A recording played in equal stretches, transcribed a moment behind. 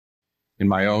in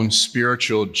my own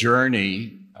spiritual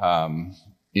journey,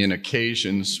 in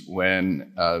occasions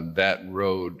when that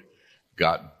road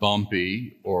got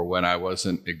bumpy or when I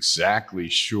wasn't exactly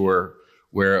sure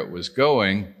where it was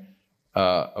going,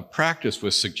 a practice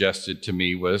was suggested to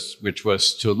me, which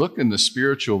was to look in the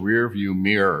spiritual rearview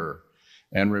mirror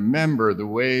and remember the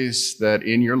ways that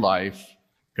in your life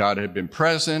God had been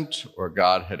present or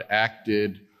God had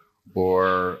acted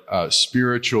or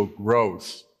spiritual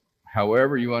growth,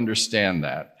 however you understand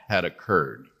that, had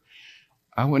occurred.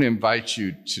 I want to invite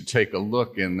you to take a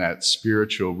look in that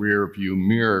spiritual rearview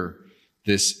mirror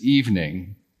this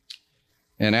evening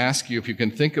and ask you if you can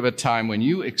think of a time when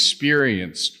you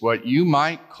experienced what you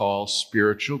might call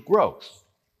spiritual growth.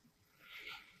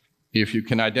 If you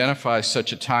can identify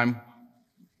such a time,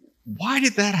 why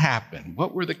did that happen?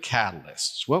 What were the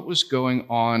catalysts? What was going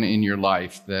on in your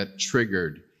life that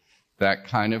triggered that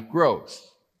kind of growth?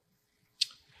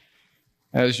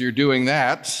 As you're doing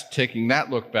that, taking that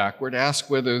look backward, ask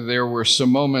whether there were some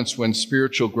moments when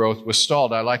spiritual growth was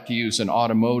stalled. I like to use an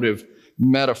automotive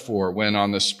metaphor. When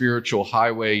on the spiritual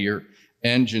highway your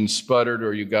engine sputtered,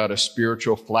 or you got a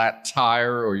spiritual flat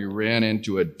tire, or you ran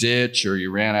into a ditch, or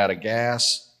you ran out of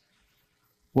gas.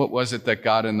 What was it that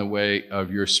got in the way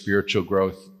of your spiritual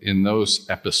growth in those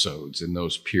episodes, in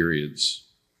those periods?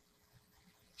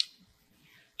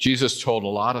 Jesus told a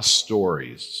lot of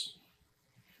stories.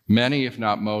 Many, if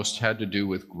not most, had to do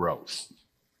with growth.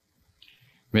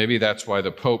 Maybe that's why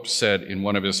the Pope said in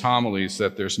one of his homilies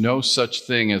that there's no such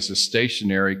thing as a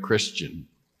stationary Christian.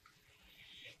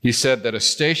 He said that a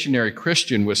stationary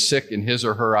Christian was sick in his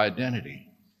or her identity.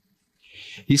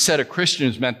 He said a Christian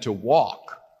is meant to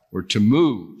walk or to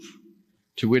move,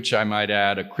 to which I might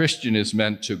add, a Christian is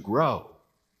meant to grow.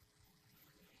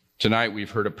 Tonight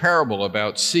we've heard a parable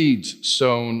about seeds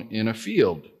sown in a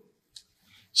field.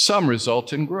 Some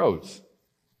result in growth,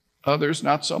 others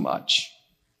not so much.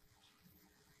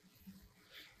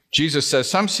 Jesus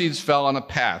says some seeds fell on a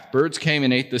path. Birds came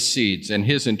and ate the seeds. And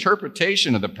his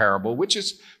interpretation of the parable, which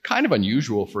is kind of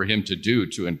unusual for him to do,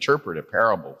 to interpret a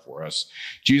parable for us,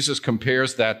 Jesus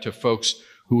compares that to folks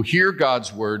who hear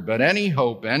God's word, but any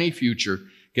hope, any future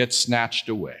gets snatched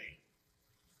away.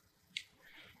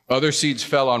 Other seeds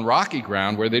fell on rocky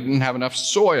ground where they didn't have enough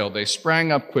soil. They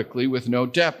sprang up quickly with no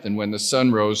depth, and when the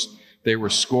sun rose, they were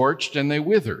scorched and they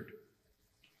withered.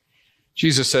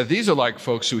 Jesus said, these are like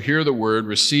folks who hear the word,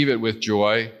 receive it with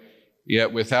joy,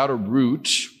 yet without a root,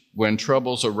 when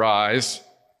troubles arise,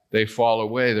 they fall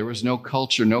away. There was no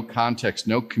culture, no context,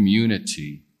 no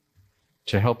community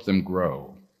to help them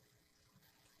grow.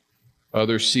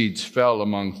 Other seeds fell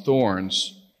among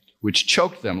thorns, which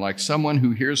choked them, like someone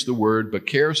who hears the word, but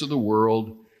cares of the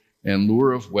world and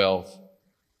lure of wealth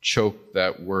choke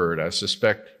that word. I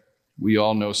suspect we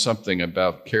all know something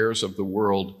about cares of the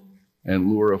world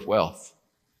and lure of wealth.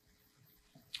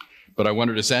 But I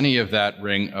wonder, does any of that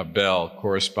ring a bell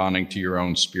corresponding to your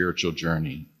own spiritual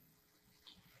journey?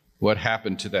 What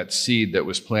happened to that seed that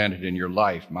was planted in your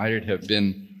life? Might it have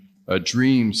been a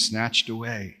dream snatched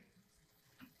away?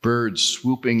 Birds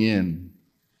swooping in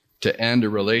to end a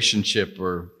relationship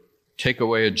or take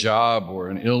away a job, or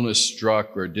an illness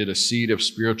struck, or did a seed of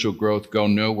spiritual growth go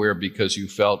nowhere because you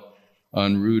felt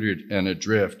unrooted and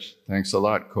adrift? Thanks a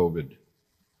lot, COVID.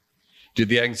 Did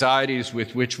the anxieties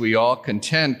with which we all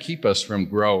contend keep us from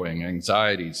growing?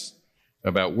 Anxieties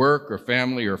about work or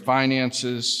family or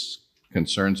finances,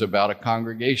 concerns about a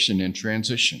congregation in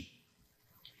transition,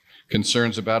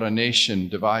 concerns about a nation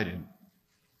divided,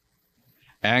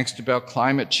 angst about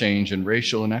climate change and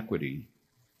racial inequity.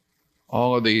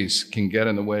 All of these can get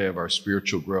in the way of our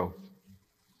spiritual growth.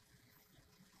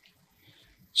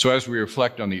 So as we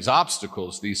reflect on these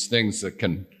obstacles, these things that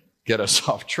can get us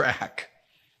off track,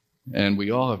 and we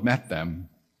all have met them,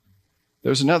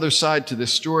 there's another side to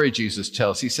this story Jesus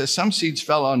tells. He says some seeds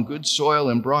fell on good soil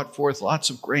and brought forth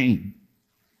lots of grain.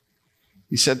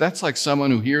 He said that's like someone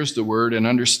who hears the word and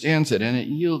understands it, and it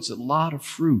yields a lot of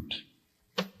fruit.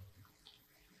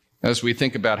 As we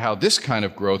think about how this kind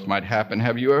of growth might happen,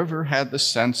 have you ever had the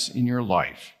sense in your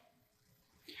life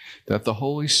that the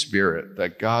Holy Spirit,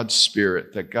 that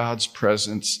God's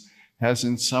presence has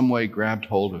in some way grabbed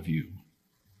hold of you?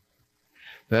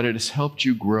 That it has helped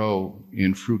you grow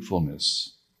in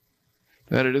fruitfulness?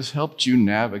 That it has helped you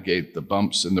navigate the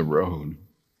bumps in the road?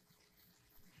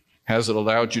 Has it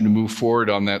allowed you to move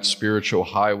forward on that spiritual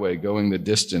highway, going the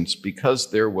distance because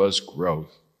there was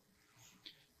growth?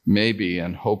 Maybe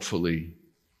and hopefully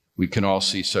we can all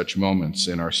see such moments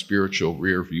in our spiritual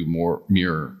rearview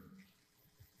mirror.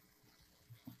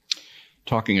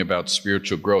 talking about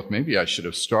spiritual growth. Maybe I should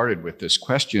have started with this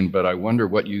question, but I wonder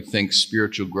what you think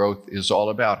spiritual growth is all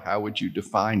about. How would you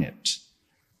define it?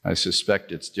 I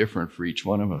suspect it's different for each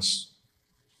one of us.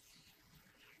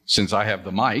 Since I have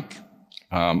the mic,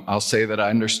 I'll say that I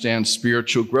understand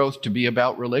spiritual growth to be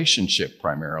about relationship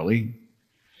primarily,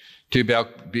 to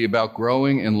be about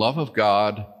growing in love of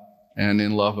God and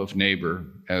in love of neighbor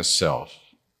as self.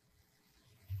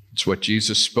 It's what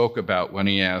Jesus spoke about when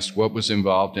he asked what was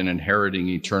involved in inheriting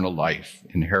eternal life,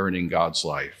 inheriting God's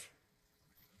life.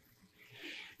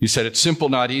 He said, it's simple,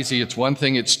 not easy. It's one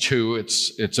thing, it's two.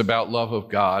 It's about love of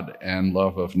God and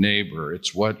love of neighbor.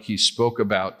 It's what he spoke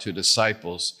about to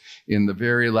disciples in the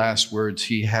very last words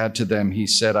he had to them. He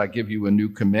said, I give you a new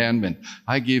commandment.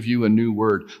 I give you a new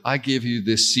word. I give you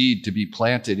this seed to be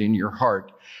planted in your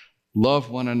heart. Love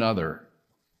one another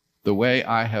the way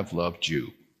I have loved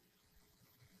you.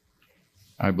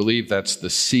 I believe that's the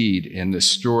seed in this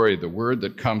story, the word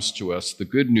that comes to us, the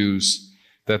good news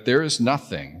that there is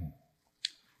nothing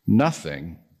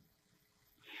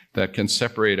that can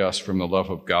separate us from the love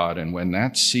of God. And when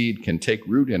that seed can take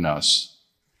root in us,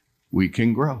 we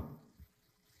can grow.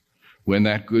 When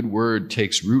that good word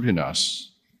takes root in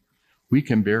us, we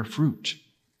can bear fruit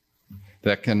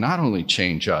that can not only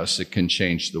change us, it can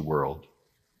change the world.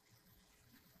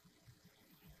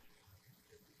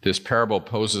 This parable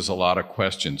poses a lot of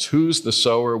questions. Who's the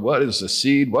sower? What is the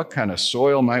seed? What kind of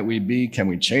soil might we be? Can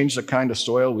we change the kind of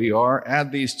soil we are?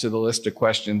 Add these to the list of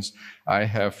questions I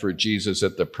have for Jesus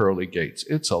at the pearly gates.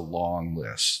 It's a long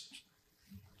list.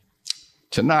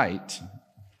 Tonight,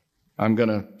 I'm going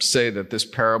to say that this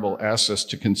parable asks us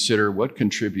to consider what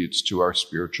contributes to our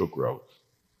spiritual growth.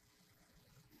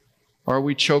 Are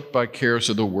we choked by cares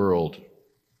of the world?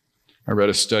 I read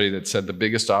a study that said the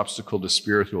biggest obstacle to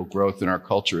spiritual growth in our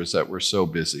culture is that we're so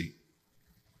busy.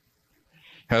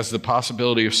 Has the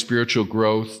possibility of spiritual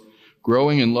growth,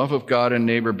 growing in love of God and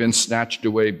neighbor, been snatched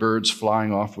away, birds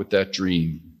flying off with that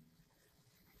dream?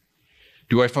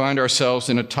 Do I find ourselves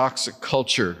in a toxic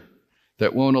culture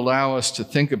that won't allow us to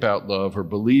think about love or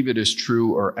believe it is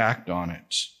true or act on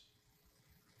it?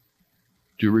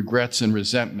 Do regrets and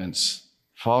resentments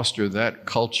foster that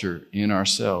culture in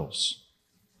ourselves?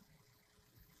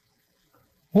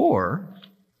 Or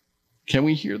can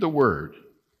we hear the word?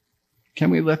 Can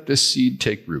we let this seed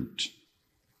take root?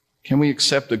 Can we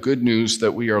accept the good news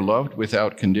that we are loved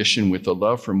without condition with a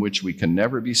love from which we can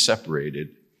never be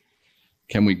separated?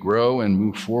 Can we grow and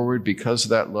move forward because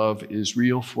that love is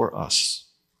real for us?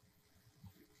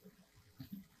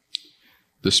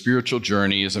 The spiritual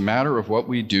journey is a matter of what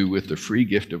we do with the free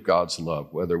gift of God's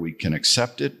love, whether we can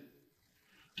accept it,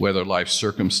 whether life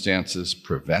circumstances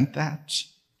prevent that,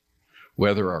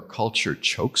 whether our culture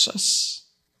chokes us,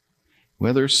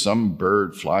 whether some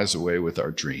bird flies away with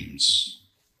our dreams.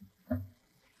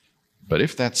 But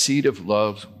if that seed of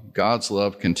love, God's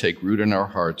love, can take root in our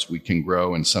hearts, we can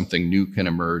grow and something new can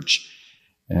emerge.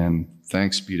 And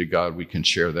thanks be to God, we can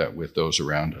share that with those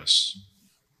around us.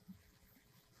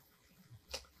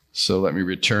 So let me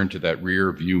return to that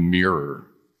rear view mirror.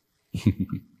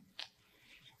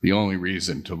 The only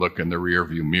reason to look in the rear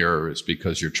view mirror is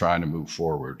because you're trying to move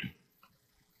forward.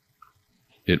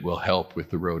 It will help with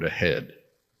the road ahead,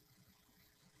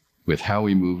 with how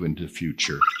we move into the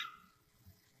future.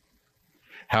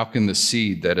 How can the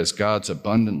seed that is God's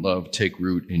abundant love take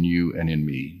root in you and in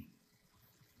me?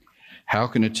 How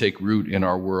can it take root in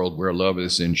our world where love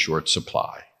is in short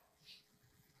supply?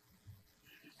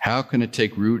 How can it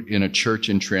take root in a church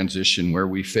in transition where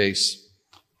we face,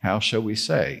 how shall we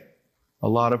say, a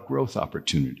lot of growth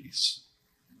opportunities?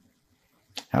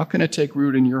 How can it take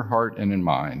root in your heart and in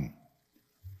mine,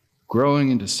 growing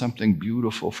into something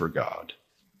beautiful for God?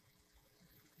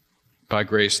 By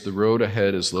grace, the road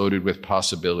ahead is loaded with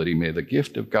possibility. May the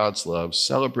gift of God's love,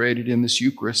 celebrated in this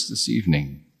Eucharist this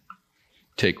evening,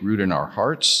 take root in our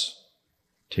hearts,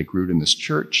 take root in this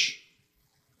church,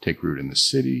 take root in this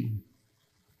city,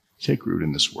 take root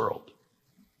in this world.